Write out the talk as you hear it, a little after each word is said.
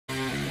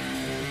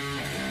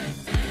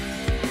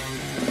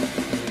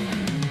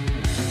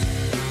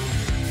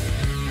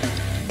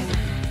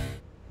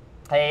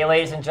Hey,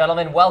 ladies and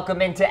gentlemen,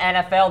 welcome into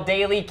NFL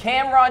Daily.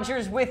 Cam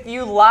Rogers with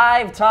you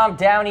live. Tom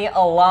Downey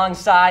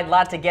alongside.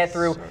 Lot to get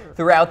through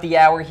throughout the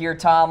hour here,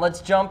 Tom. Let's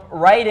jump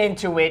right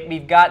into it.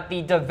 We've got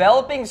the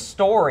developing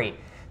story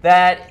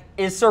that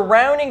is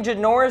surrounding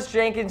Janoris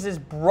Jenkins'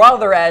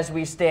 brother as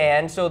we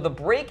stand. So the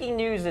breaking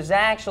news is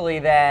actually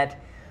that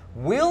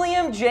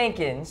William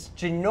Jenkins,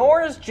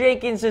 Janoris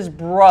Jenkins'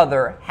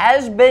 brother,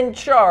 has been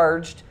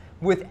charged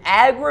with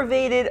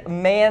aggravated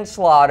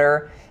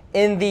manslaughter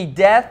in the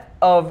death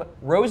of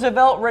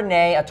Roosevelt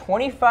Rene, a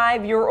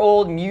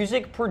 25-year-old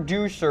music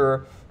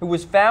producer who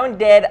was found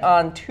dead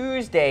on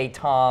Tuesday,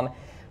 Tom.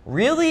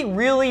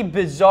 Really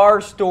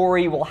bizarre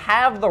story. We'll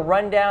have the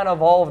rundown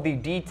of all of the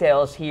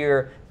details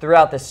here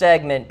throughout the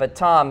segment. But,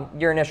 Tom,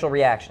 your initial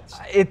reactions?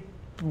 It's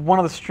one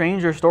of the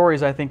stranger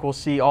stories I think we'll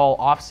see all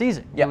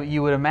off-season, yep.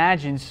 you would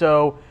imagine.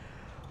 So,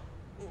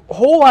 a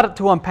whole lot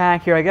to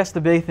unpack here. I guess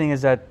the big thing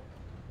is that,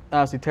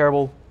 obviously,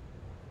 terrible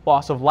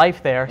loss of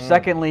life there.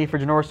 Secondly, for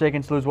Janoris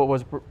Jenkins to lose what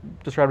was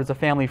described as a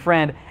family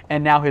friend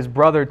and now his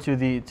brother to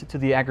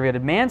the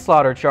aggravated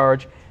manslaughter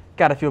charge.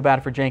 Got to feel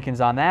bad for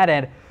Jenkins on that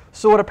end.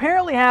 So what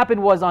apparently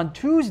happened was on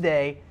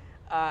Tuesday,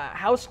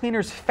 house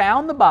cleaners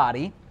found the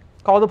body,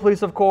 called the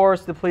police, of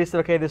course. The police said,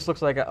 okay, this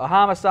looks like a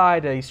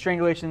homicide, a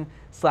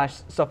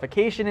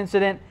strangulation/suffocation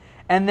incident.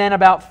 And then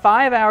about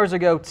 5 hours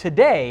ago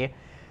today,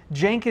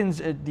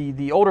 Jenkins,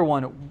 the older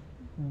one,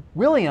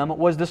 William,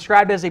 was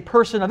described as a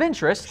person of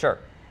interest. Sure.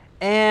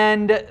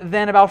 And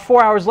then about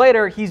 4 hours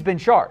later, he's been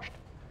charged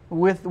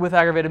with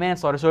aggravated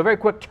manslaughter. So a very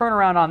quick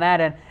turnaround on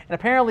that end. And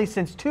apparently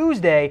since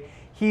Tuesday,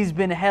 he's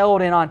been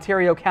held in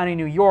Ontario County,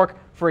 New York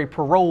for a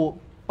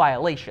parole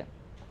violation.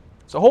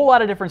 So a whole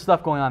lot of different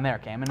stuff going on there,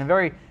 Cam, and a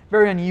very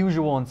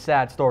unusual and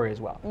sad story as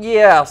well.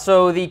 Yeah,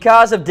 so the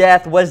cause of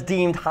death was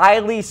deemed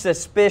highly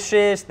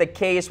suspicious. The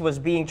case was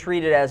being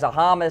treated as a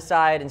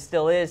homicide and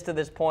still is to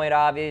this point,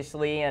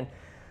 obviously. And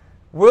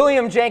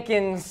William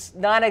Jenkins,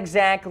 not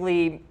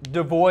exactly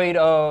devoid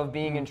of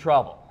being in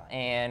trouble.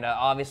 And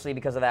obviously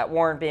because of that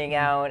warrant being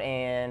out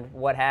and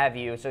what have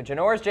you. So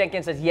Janoris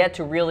Jenkins has yet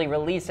to really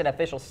release an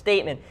official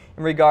statement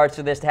in regards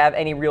to this, to have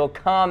any real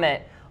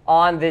comment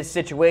on this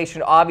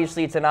situation.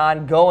 Obviously it's an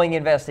ongoing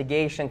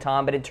investigation,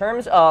 Tom, but in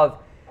terms of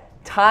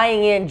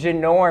tying in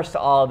Janoris to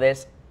all of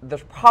this,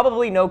 there's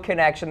probably no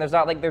connection. There's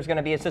not like there's going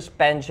to be a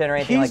suspension or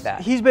anything like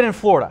that. He's been in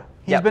Florida.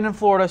 He's Yep. been in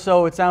Florida,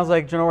 so it sounds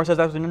like Janoris has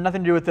absolutely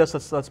nothing to do with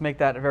this. Let's make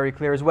that very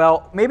clear as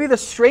well. Maybe the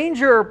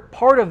stranger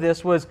part of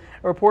this was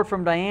a report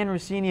from Diane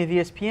Rossini of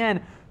ESPN,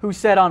 who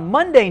said on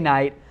Monday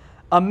night,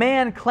 a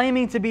man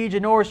claiming to be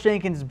Janoris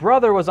Jenkins'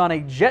 brother was on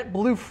a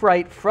JetBlue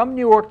flight from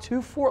New York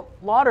to Fort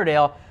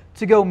Lauderdale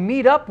to go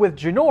meet up with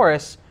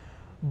Janoris,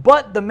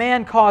 but the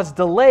man caused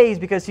delays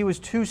because he was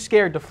too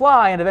scared to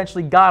fly and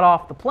eventually got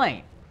off the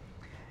plane.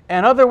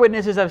 And other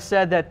witnesses have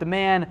said that the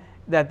man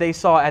that they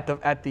saw at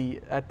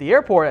the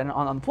airport and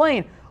on the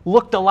plane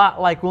looked a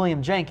lot like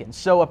William Jenkins.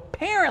 So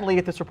apparently,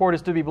 if this report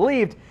is to be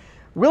believed,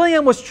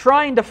 William was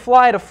trying to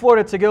fly to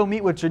Florida to go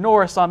meet with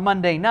Janoris on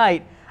Monday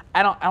night.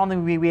 I don't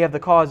think we have the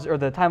cause or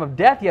the time of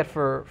death yet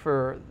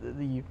for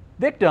the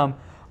victim,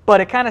 but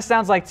it kind of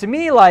sounds like to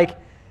me like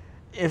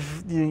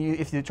if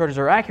the charges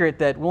are accurate,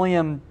 that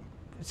William,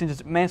 since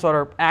it's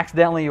manslaughter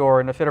accidentally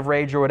or in a fit of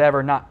rage or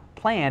whatever, not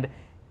planned,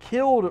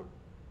 killed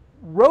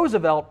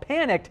Roosevelt,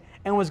 panicked,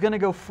 and was going to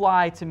go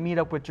fly to meet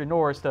up with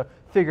Janoris to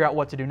figure out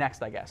what to do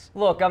next, I guess.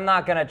 Look, I'm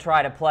not going to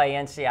try to play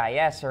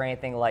NCIS or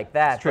anything like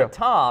that. It's true. But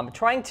Tom,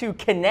 trying to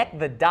connect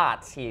the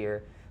dots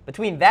here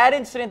between that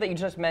incident that you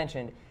just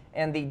mentioned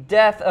and the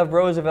death of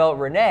Roosevelt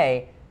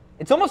Rene,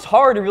 it's almost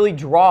hard to really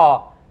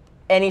draw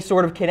any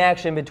sort of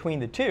connection between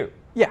the two.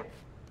 Yeah.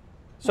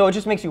 So it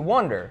just makes you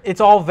wonder. It's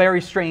all very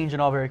strange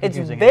and all very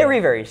confusing. It's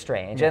very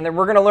strange. Yeah. And then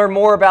we're going to learn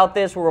more about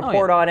this. We'll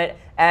report on it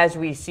as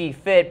we see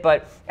fit.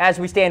 But as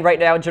we stand right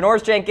now,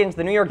 Janoris Jenkins,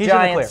 the New York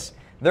Giants,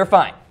 they're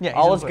fine. Yeah,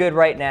 all is good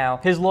right now.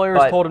 His lawyers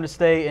told him to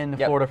stay in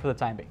Florida for the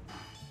time being.